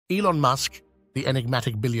Elon Musk, the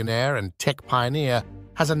enigmatic billionaire and tech pioneer,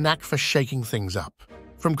 has a knack for shaking things up.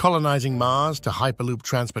 From colonizing Mars to Hyperloop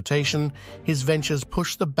transportation, his ventures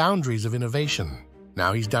push the boundaries of innovation.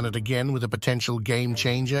 Now he's done it again with a potential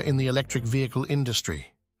game-changer in the electric vehicle industry.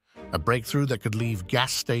 A breakthrough that could leave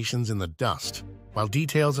gas stations in the dust. While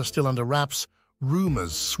details are still under wraps,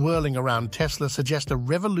 rumors swirling around Tesla suggest a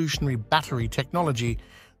revolutionary battery technology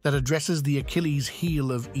that addresses the Achilles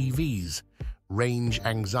heel of EVs, range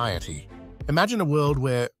anxiety. Imagine a world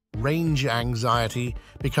where range anxiety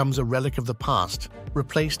becomes a relic of the past,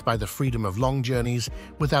 replaced by the freedom of long journeys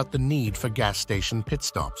without the need for gas station pit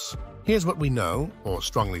stops. Here's what we know, or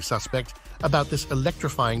strongly suspect, about this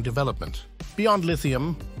electrifying development. Beyond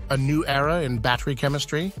lithium, a new era in battery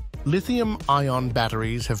chemistry. Lithium-ion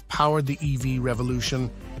batteries have powered the EV revolution,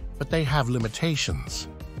 but they have limitations.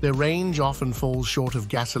 Their range often falls short of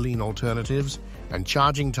gasoline alternatives, and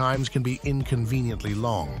charging times can be inconveniently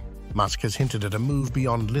long. Musk has hinted at a move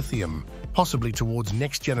beyond lithium, possibly towards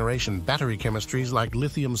next-generation battery chemistries like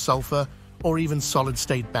lithium-sulfur or even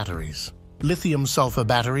solid-state batteries. Lithium-sulfur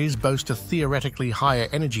batteries boast a theoretically higher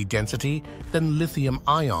energy density than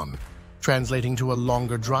lithium-ion, translating to a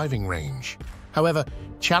longer driving range. However,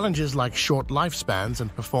 challenges like short lifespans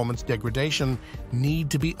and performance degradation need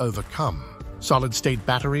to be overcome. Solid-state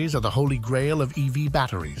batteries are the holy grail of EV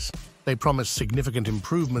batteries. They promise significant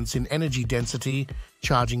improvements in energy density,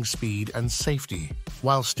 charging speed, and safety.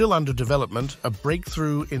 While still under development, a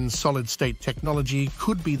breakthrough in solid-state technology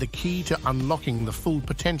could be the key to unlocking the full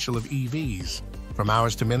potential of EVs. From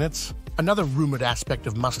hours to minutes, another rumored aspect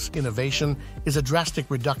of Musk's innovation is a drastic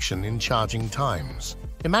reduction in charging times.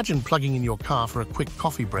 Imagine plugging in your car for a quick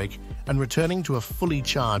coffee break and returning to a fully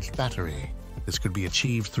charged battery. This could be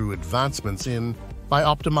achieved through advancements by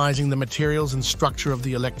optimizing the materials and structure of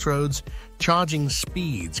the electrodes, charging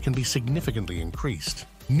speeds can be significantly increased.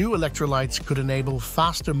 New electrolytes could enable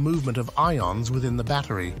faster movement of ions within the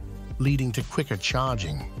battery, leading to quicker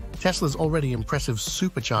charging. Tesla's already impressive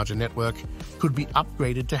supercharger network could be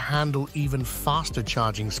upgraded to handle even faster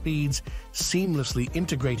charging speeds, seamlessly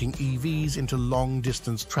integrating EVs into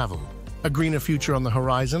long-distance travel. A greener future on the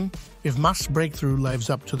horizon? If Musk's breakthrough lives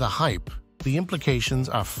up to the hype, the implications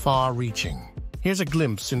are far-reaching. Here's a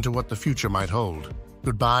glimpse into what the future might hold.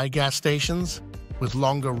 Goodbye, gas stations. With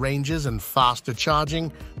longer ranges and faster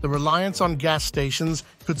charging, the reliance on gas stations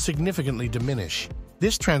could significantly diminish.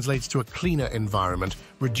 This translates to a cleaner environment,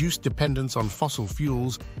 reduced dependence on fossil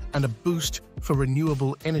fuels, and a boost for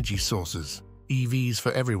renewable energy sources. EVs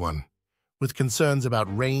for everyone. With concerns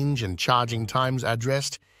about range and charging times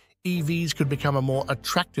addressed, EVs could become a more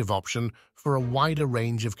attractive option for a wider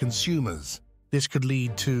range of consumers. This could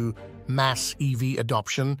lead to mass EV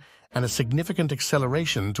adoption and a significant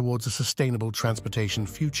acceleration towards a sustainable transportation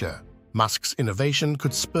future. Musk's innovation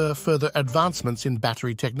could spur further advancements in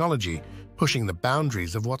battery technology, pushing the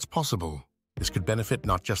boundaries of what's possible. This could benefit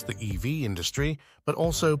not just the EV industry, but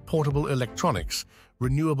also portable electronics,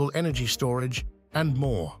 renewable energy storage, and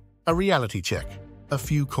more. A reality check. A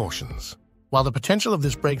few cautions. While the potential of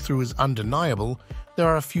this breakthrough is undeniable, there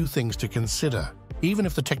are a few things to consider. Even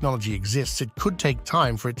if the technology exists, it could take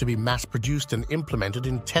time for it to be mass-produced and implemented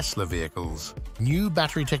in Tesla vehicles. New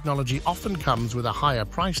battery technology often comes with a higher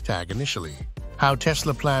price tag initially. How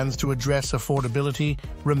Tesla plans to address affordability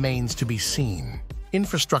remains to be seen.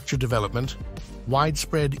 Infrastructure development,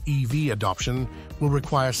 widespread EV adoption will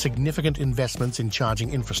require significant investments in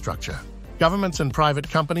charging infrastructure. Governments and private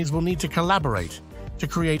companies will need to collaborate to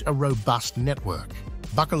create a robust network.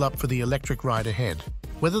 Buckle up for the electric ride ahead.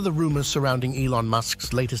 Whether the rumors surrounding Elon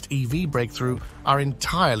Musk's latest EV breakthrough are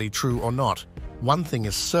entirely true or not, one thing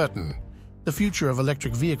is certain: the future of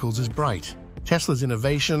electric vehicles is bright. Tesla's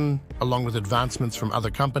innovation, along with advancements from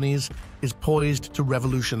other companies, is poised to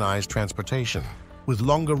revolutionize transportation. With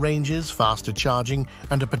longer ranges, faster charging,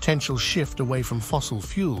 and a potential shift away from fossil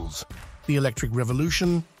fuels, the electric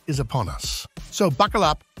revolution is upon us. So buckle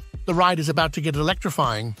up, the ride is about to get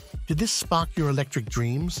electrifying. Did this spark your electric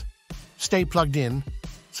dreams? Stay plugged in,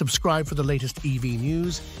 subscribe for the latest EV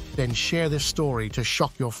news, then share this story to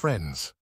shock your friends.